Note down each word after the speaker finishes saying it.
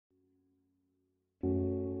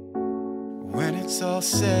When it's all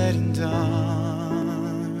said and done,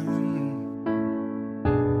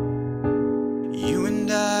 you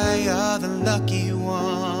and I are the lucky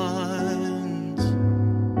ones.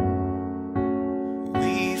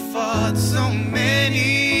 We fought so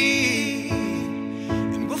many,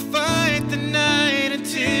 and we'll fight the night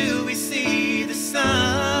until we see the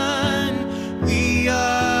sun. We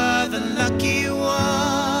are the lucky ones.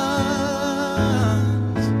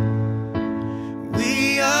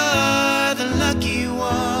 We are the lucky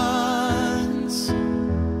ones,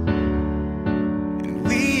 and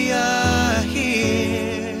we are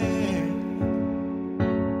here.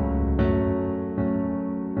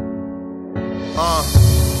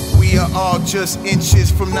 We are all just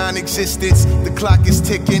inches from non-existence. The clock is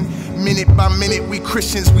ticking, minute by minute. We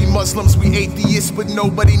Christians, we Muslims, we atheists, but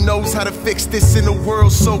nobody knows how to fix this in a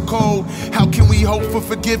world so cold. How can we hope for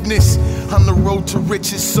forgiveness? On the road to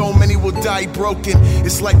riches, so many will die broken.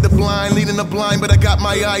 It's like the blind leading the blind, but I got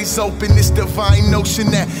my eyes open. This divine notion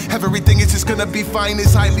that everything is just gonna be fine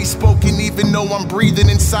is highly spoken. Even though I'm breathing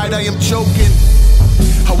inside, I am choking.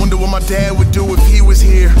 I wonder what my dad would do if he was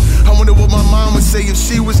here. I wonder what my mom would say if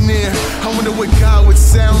she was near. I wonder what God would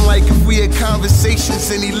sound like if we had conversations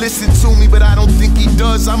and he listened to me, but I don't think he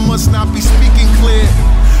does. I must not be speaking clear.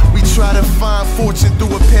 We try to find fortune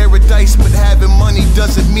through a paradise, but having money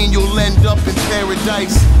doesn't mean you'll end up in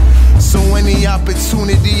paradise. So any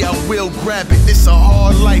opportunity, I will grab it. It's a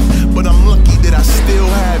hard life, but I'm lucky that I still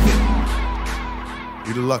have it.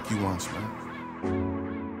 We the lucky ones, man.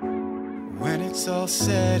 When it's all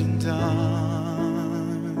said and done,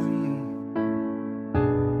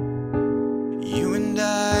 you and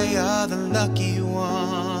I are the lucky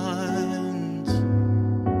ones.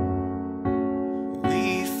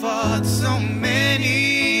 We fought so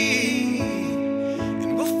many,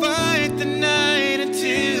 and we'll fight the night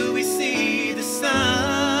until we see the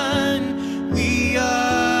sun. We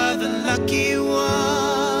are the lucky ones.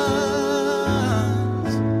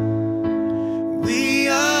 We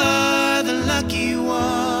are the lucky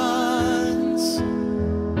ones,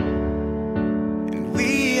 and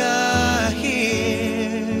we are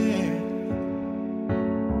here.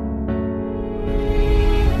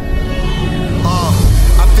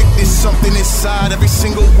 I think there's something inside every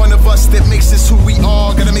single one of us that makes us who we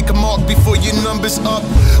are. Gotta make a mark before your number's up.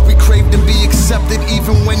 We crave to be accepted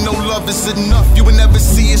even when no love is enough. You would never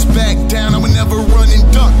see us back down, I would never run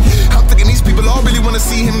and duck. I'm thinking these people all really wanna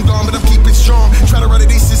see him gone, but I'm keeping strong. Try to write a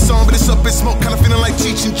decent song, but it's up in smoke, kinda feeling like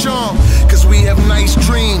Cheech and Chong. Cause we have nice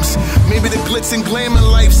dreams. Maybe the glitz and glam in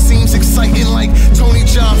life seems exciting like Tony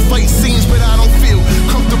Jaa fight scenes, but I don't feel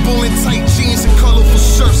comfortable in tight jeans and colorful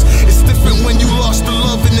shirts. It's different when you lost the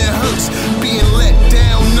love and it hurts. Being let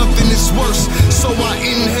down, nothing is worse. So I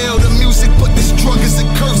inhale the music, but this drug is a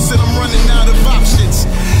curse and I'm running out of options.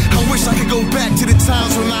 I wish I could go back to the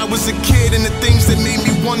times when I was a kid, and the things that made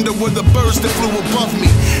me wonder were the birds that flew above me.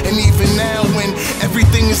 And even now when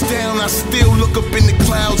everything is down, I still look up in the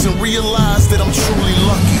clouds and realize that I'm truly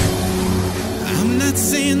lucky. I'm not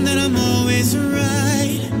saying that I'm always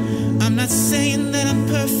right, I'm not saying that I'm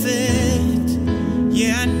perfect.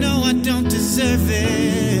 Yeah, I know I don't deserve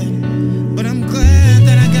it, but I'm glad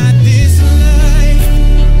that I got this life.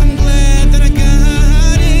 I'm glad that I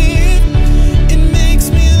got it. It makes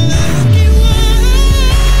me a lucky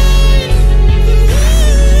one.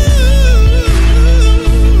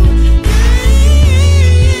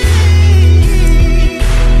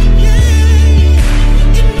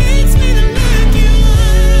 Yeah. It makes me the lucky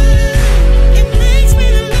one. It makes me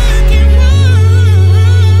the lucky one.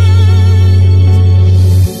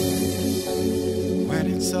 When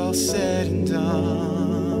it's all said and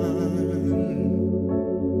done,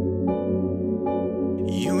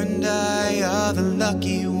 you and I are the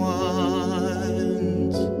lucky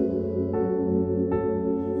ones.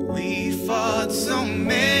 We fought so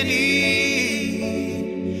many,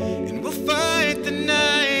 and we'll fight the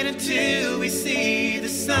night until we see the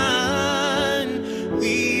sun.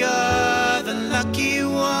 We are the lucky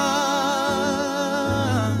ones.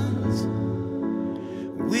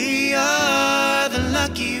 We are the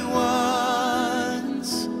lucky ones.